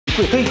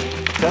Whippy,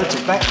 turns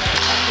it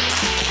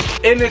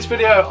back. In this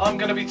video, I'm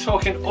going to be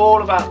talking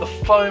all about the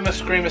Foam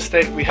Escrima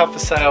Stick we have for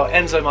sale at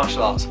Enso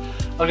Martial Arts.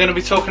 I'm going to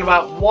be talking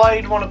about why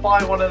you'd want to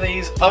buy one of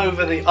these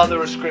over the other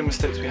Escrima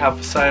sticks we have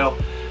for sale,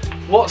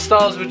 what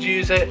styles would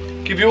use it,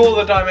 give you all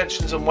the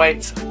dimensions and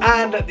weights,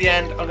 and at the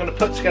end I'm going to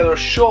put together a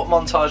short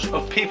montage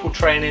of people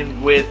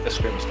training with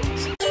Escrima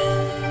sticks.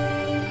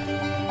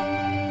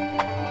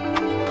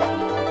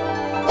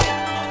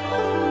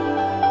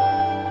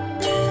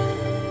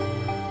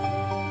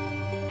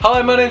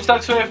 Hi, my name's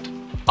Doug Swift.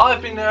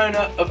 I've been the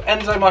owner of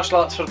Enso Martial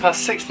Arts for the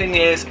past 16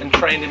 years and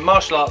trained in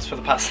martial arts for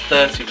the past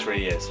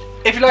 33 years.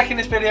 If you're liking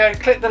this video,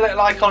 click the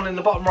little icon in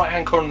the bottom right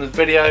hand corner of the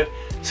video,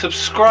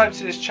 subscribe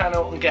to this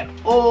channel and get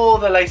all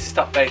the latest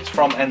updates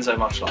from Enso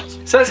Martial Arts.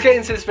 So let's get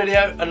into this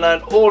video and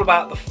learn all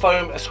about the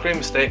Foam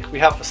Escrima Stick we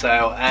have for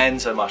sale at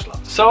Enso Martial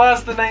Arts. So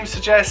as the name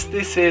suggests,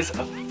 this is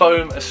a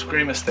Foam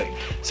Escrima Stick.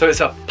 So it's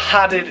a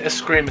padded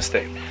Escrima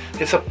Stick.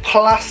 It's a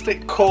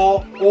plastic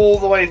core all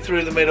the way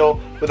through the middle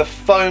with a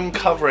foam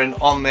covering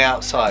on the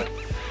outside.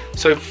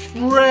 So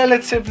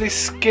relatively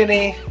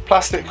skinny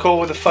plastic core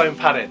with a foam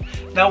padding.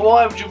 Now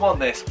why would you want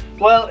this?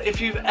 Well, if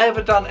you've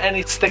ever done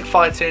any stick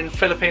fighting,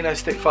 Filipino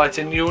stick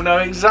fighting, you'll know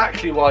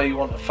exactly why you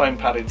want a foam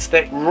padded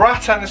stick.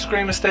 Rattan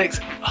Escrima sticks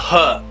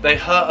hurt. They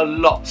hurt a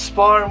lot.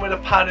 Sparring with a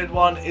padded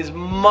one is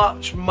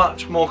much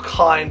more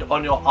kind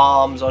on your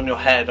arms, on your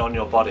head, on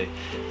your body.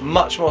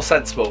 Much more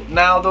sensible.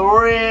 Now the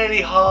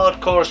really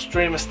hardcore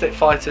Escrima stick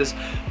fighters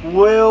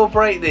will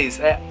break these.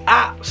 They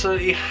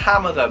absolutely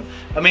hammer them.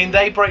 I mean,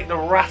 they break the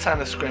rattan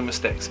Escrima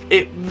sticks.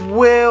 It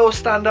will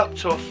stand up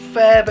to a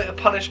fair bit of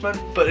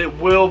punishment, but it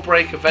will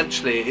break eventually.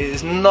 It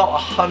is not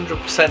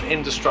 100%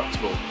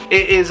 indestructible.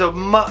 It is a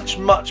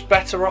much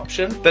better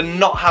option than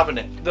not having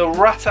it. The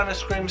rattan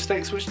Escrima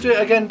sticks, which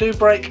do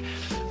break,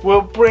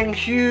 will bring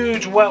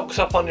huge welts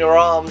up on your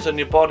arms and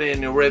your body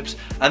and your ribs,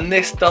 and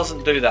this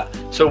doesn't do that.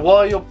 So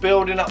while you're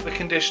building up the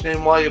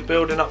conditioning, while you're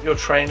building up your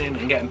training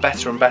and getting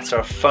better and better,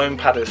 a foam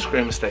padded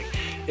Escrima stick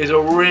is a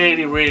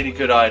really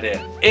good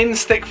idea. In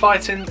stick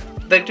fighting,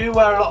 they do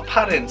wear a lot of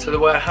padding, so they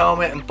wear a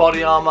helmet and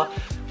body armor.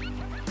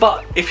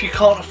 But if you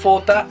can't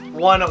afford that,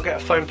 why not get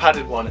a foam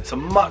padded one? It's a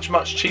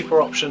much cheaper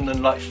option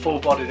than like full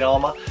bodied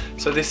armor.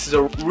 So this is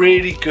a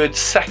really good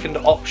second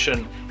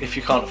option if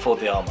you can't afford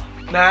the armor.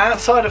 Now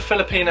outside of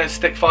Filipino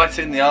stick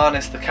fighting, the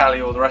arnis, the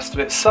kali, all the rest of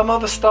it, some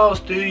other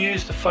styles do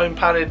use the foam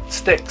padded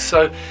sticks.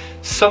 So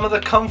some of the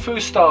kung fu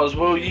styles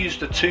will use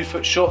the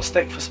 2-foot short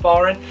stick for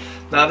sparring.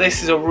 Now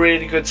this is a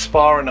really good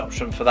sparring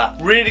option for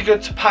that. Really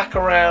good to pack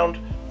around.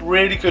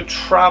 Really good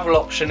travel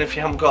option if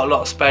you haven't got a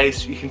lot of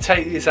space. You can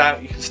take these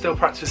out, you can still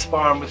practice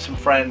sparring with some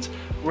friends.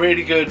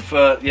 Really good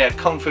for, yeah,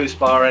 kung fu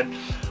sparring.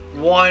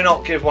 Why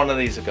not give one of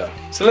these a go?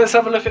 So let's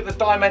have a look at the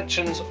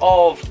dimensions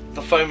of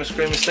the Foam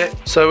Escrima Stick.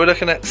 So we're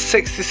looking at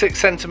 66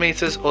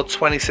 centimeters or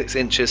 26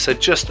 inches, so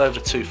just over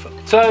 2 foot.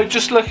 So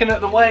just looking at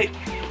the weight,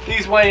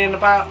 these weigh in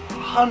about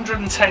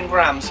 110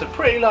 grams, so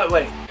pretty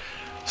lightweight.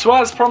 So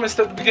as promised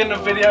at the beginning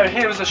of the video,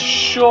 here is a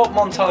short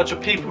montage of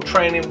people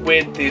training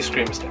with the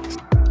Escrima sticks.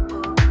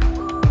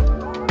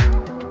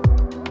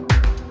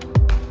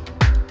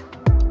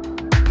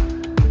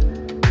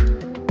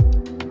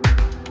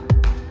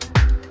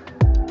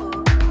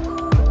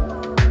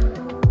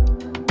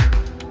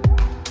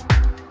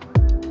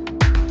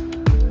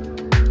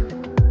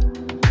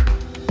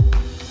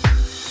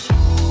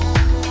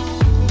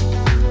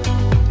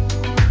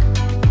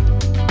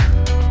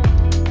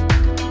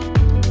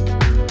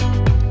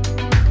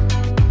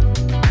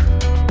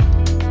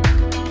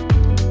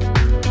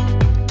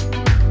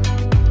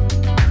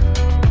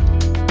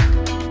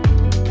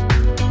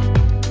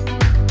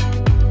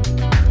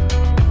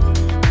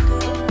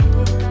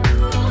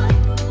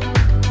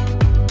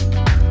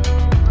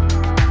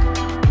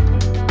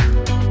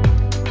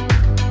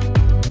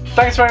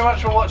 Thanks very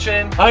much for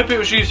watching. I hope it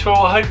was useful.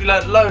 I hope you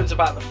learned loads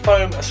about the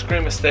Foam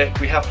Escrima Stick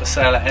we have for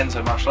sale at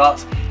Enso Martial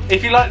Arts.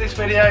 If you like this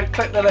video,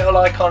 click the little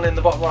icon in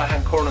the bottom right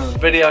hand corner of the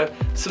video,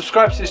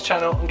 subscribe to this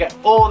channel and get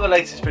all the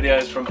latest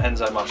videos from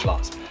Enso Martial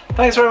Arts.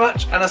 Thanks very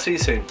much and I'll see you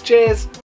soon. Cheers!